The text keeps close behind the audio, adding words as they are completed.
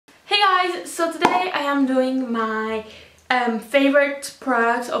guys, so today I am doing my favorite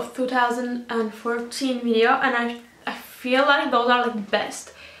products of 2014 video, and I feel like those are like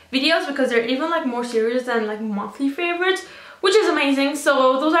best videos because they're even like more serious than like monthly favorites, which is amazing.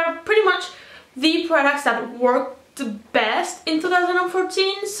 So those are pretty much the products that worked the best in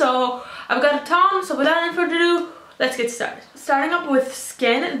 2014. So I've got a ton, so without any further ado, let's get started. Starting up with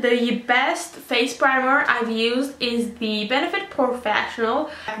skin, the best face primer I've used is the Benefit Professional.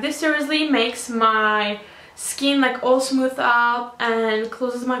 This seriously makes my skin like all smooth out and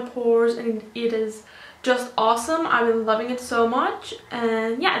closes my pores, and it is just awesome. I've been loving it so much,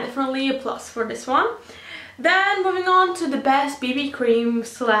 and yeah, definitely a plus for this one. Then moving on to the best BB cream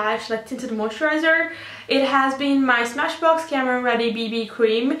slash like tinted moisturizer, it has been my Smashbox Camera Ready BB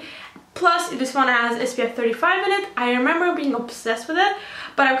cream. Plus, this one has SPF 35 in it. I remember being obsessed with it,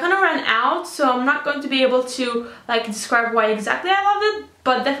 but I've kind of ran out, so I'm not going to be able to like describe why exactly I loved it,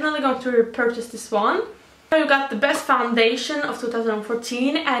 but definitely going to repurchase this one. We've got the best foundation of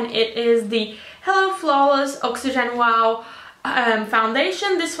 2014, and it is the Hello Flawless Oxygen Wow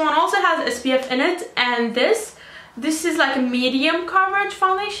foundation. This one also has SPF in it, and this is like a medium coverage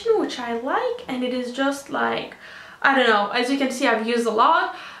foundation, which I like, and it is just like, I don't know, as you can see, I've used a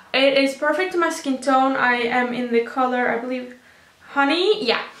lot. It is perfect to my skin tone. I am in the color, I believe, Honey.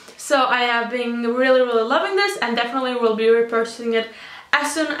 Yeah, so I have been really loving this, and definitely will be repurchasing it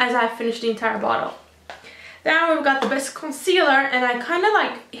as soon as I finish the entire bottle. Then we've got the best concealer, and I kind of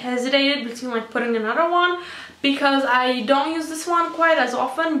like hesitated between like putting another one because I don't use this one quite as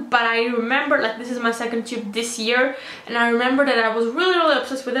often, but I remember like this is my second tube this year, and I remember that I was really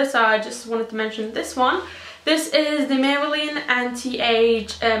obsessed with this, so I just wanted to mention this one. This is the Maybelline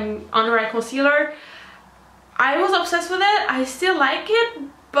Anti-Age Under Eye Concealer. I was obsessed with it. I still like it,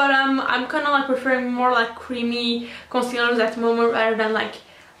 but I'm kind of like preferring more like creamy concealers at the moment rather than like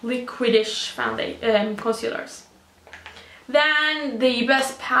liquidish concealers. Then the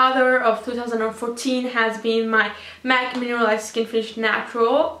best powder of 2014 has been my MAC Mineralized Skin Finish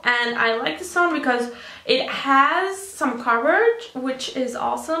Natural, and I like this one because it has some coverage, which is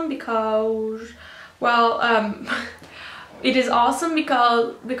awesome because, well, it is awesome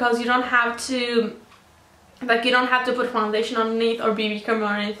because you don't have to put foundation underneath or BB cream or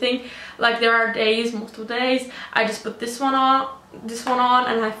anything. Like there are days, most of the days, I just put this one on,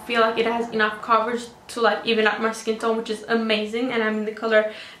 and I feel like it has enough coverage to like even up my skin tone, which is amazing, and I'm in the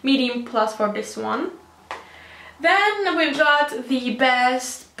color medium plus for this one. Then we've got the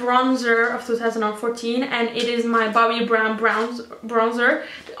best bronzer of 2014, and it is my Bobbi Brown bronzer.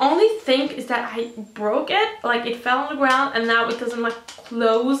 The only thing is that I broke it, like it fell on the ground, and now it doesn't like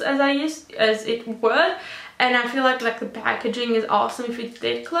close as it would, and I feel like the packaging is awesome if it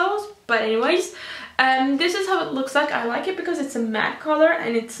did close. But anyways, this is how it looks like. I like it because it's a matte color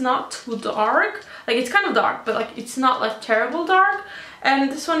and it's not too dark. Like it's kind of dark, but like it's not like terrible dark.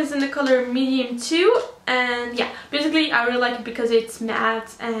 And this one is in the color medium too, and yeah, basically I really like it because it's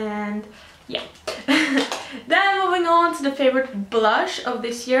matte, and yeah. Then moving on to the favorite blush of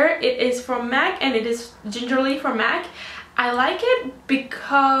this year, it is from MAC, and it is Gingerly from MAC. I like it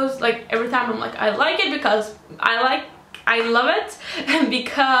because like every time I'm like I like it because I love it, and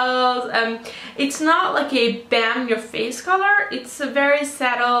because it's not like a bam in your face color. It's a very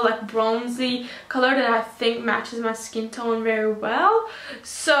subtle like bronzy color that I think matches my skin tone very well.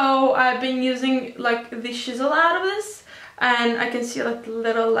 So I've been using like the chisel out of this, and I can see like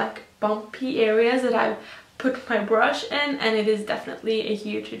little like bumpy areas that I've put my brush in, and it is definitely a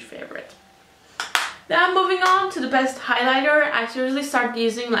huge favorite. Then moving on to the best highlighter, I seriously started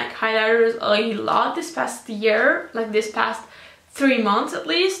using like highlighters a lot this past year, like this past 3 months at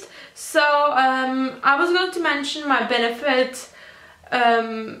least. So I was going to mention my Benefit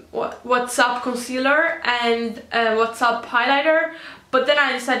What's Up concealer and What's Up highlighter, but then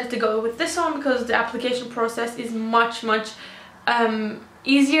I decided to go with this one because the application process is much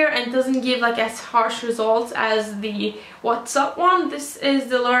easier and doesn't give like as harsh results as the What's Up one. This is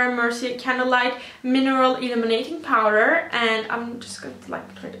the Laura Mercier Candlelight Mineral Illuminating Powder, and I'm just going to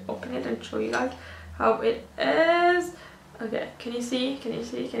like try to open it and show you guys how it is. Okay, can you see? Can you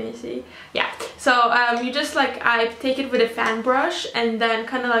see? Yeah, so you just like, I take it with a fan brush and then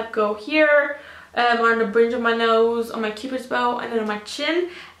kind of like go here on the bridge of my nose, on my cupid's bow, and then on my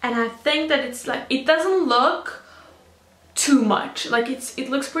chin, and I think that it's like, it doesn't look too much, like it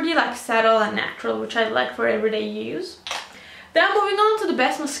looks pretty like subtle and natural, which I like for everyday use. Then moving on to the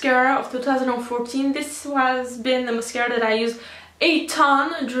best mascara of 2014, this has been the mascara that I used a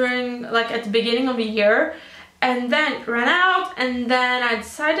ton during like at the beginning of the year, and then it ran out, and then I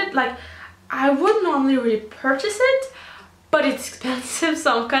decided like I would normally repurchase it, but it's expensive,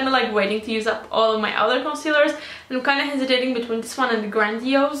 so I'm kind of like waiting to use up all of my other concealers, and I'm kind of hesitating between this one and the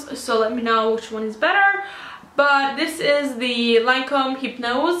Grandiose, so let me know which one is better. But this is the Lancome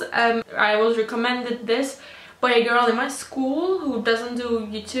Hypnose. I was recommended this by a girl in my school who doesn't do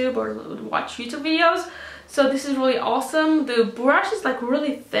YouTube or watch YouTube videos. So this is really awesome. The brush is like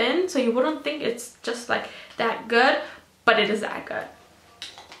really thin, so you wouldn't think it's just like that good, but it is that good.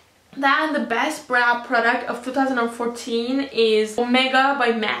 Then the best brow product of 2014 is Omega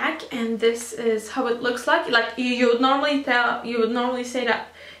by MAC, and this is how it looks like. Like you would normally say that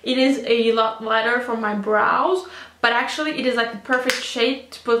it is a lot lighter for my brows, but actually it is like the perfect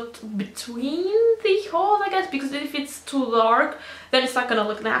shade to put between the holes, I guess, because if it's too dark then it's not gonna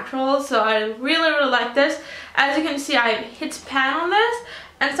look natural. So I really like this. As you can see, I hit pan on this,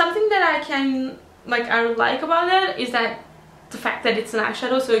 and something that I like about it is that the fact that it's an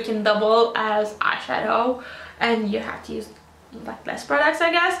eyeshadow, so it can double as eyeshadow and you have to use like less products,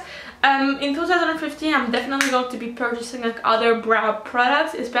 I guess. In 2015 I'm definitely going to be purchasing like other brow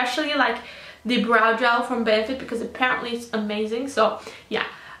products, especially like the brow gel from Benefit, because apparently it's amazing. So yeah,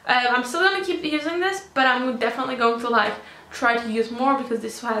 I'm still gonna keep using this, but I'm definitely going to like try to use more, because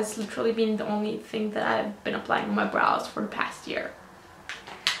this has literally been the only thing that I've been applying on my brows for the past year.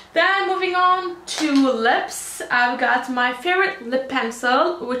 Then moving on to lips, I've got my favorite lip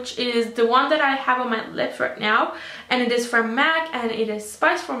pencil, which is the one that I have on my lips right now, and it is from MAC, and it is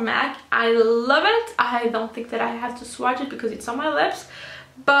Spice from MAC. I love it. I don't think that I have to swatch it because it's on my lips,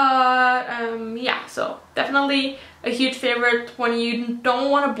 but yeah, so definitely a huge favorite when you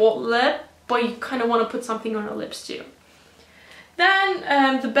don't want a bold lip but you kind of want to put something on your lips too.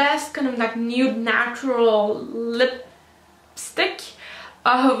 Then the best kind of like nude natural lipstick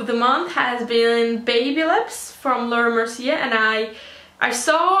of the month has been Baby Lips from Laura Mercier, and I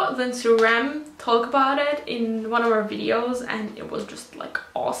saw Lindsay Rem talk about it in one of her videos, and it was just like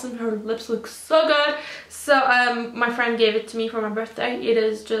awesome. Her lips look so good. So my friend gave it to me for my birthday. It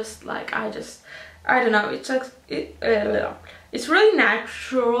is just like, I don't know, it's like it's really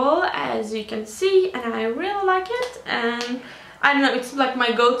natural, as you can see, and I really like it. And I don't know, it's like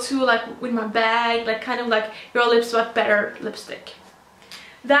my go-to, like with my bag, like kind of like your lips but better lipstick.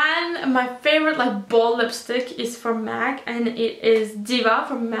 Then my favorite like bold lipstick is from MAC, and it is Diva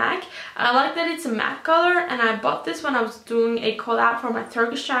from MAC. I like that it's a matte color, and I bought this when I was doing a collab for my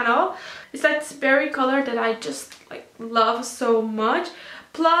Turkish channel. It's like this berry color that I just like love so much.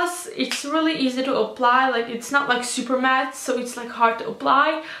 Plus it's really easy to apply, like it's not like super matte, so it's like hard to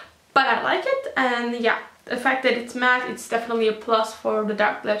apply, but I like it. And yeah, the fact that it's matte, it's definitely a plus for the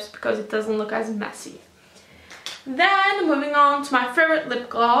dark lips because it doesn't look as messy. Then moving on to my favorite lip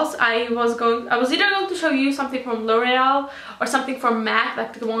gloss, I was either going to show you something from L'Oreal or something from MAC,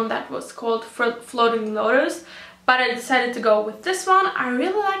 like the one that was called Floating Lotus, but I decided to go with this one. I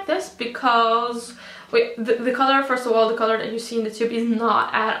really like this because the color, first of all, the color that you see in the tube is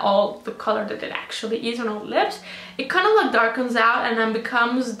not at all the color that it actually is on our lips. It kind of like darkens out and then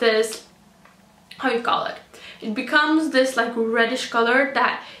becomes this, how you call it? It becomes this like reddish color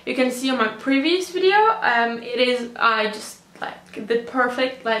that you can see on my previous video. It is, I just like the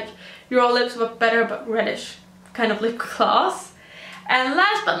perfect like your lips but better but reddish kind of lip gloss. And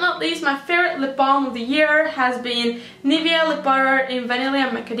last but not least, my favorite lip balm of the year has been Nivea Lip Butter in Vanilla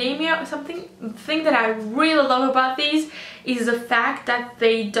and Macadamia. The thing that I really love about these is the fact that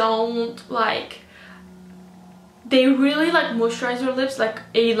they don't like, they really like moisturize your lips like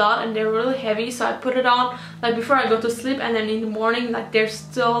a lot, and they're really heavy. So I put it on like before I go to sleep, and then in the morning like they're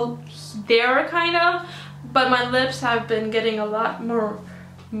still there kind of, but my lips have been getting a lot more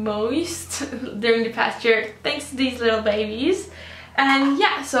moist during the past year thanks to these little babies. And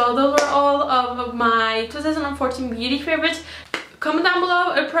yeah, so those were all of my 2014 beauty favorites. Comment down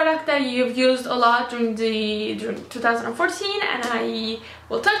below a product that you've used a lot during 2014, and I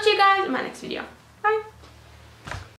will talk to you guys in my next video.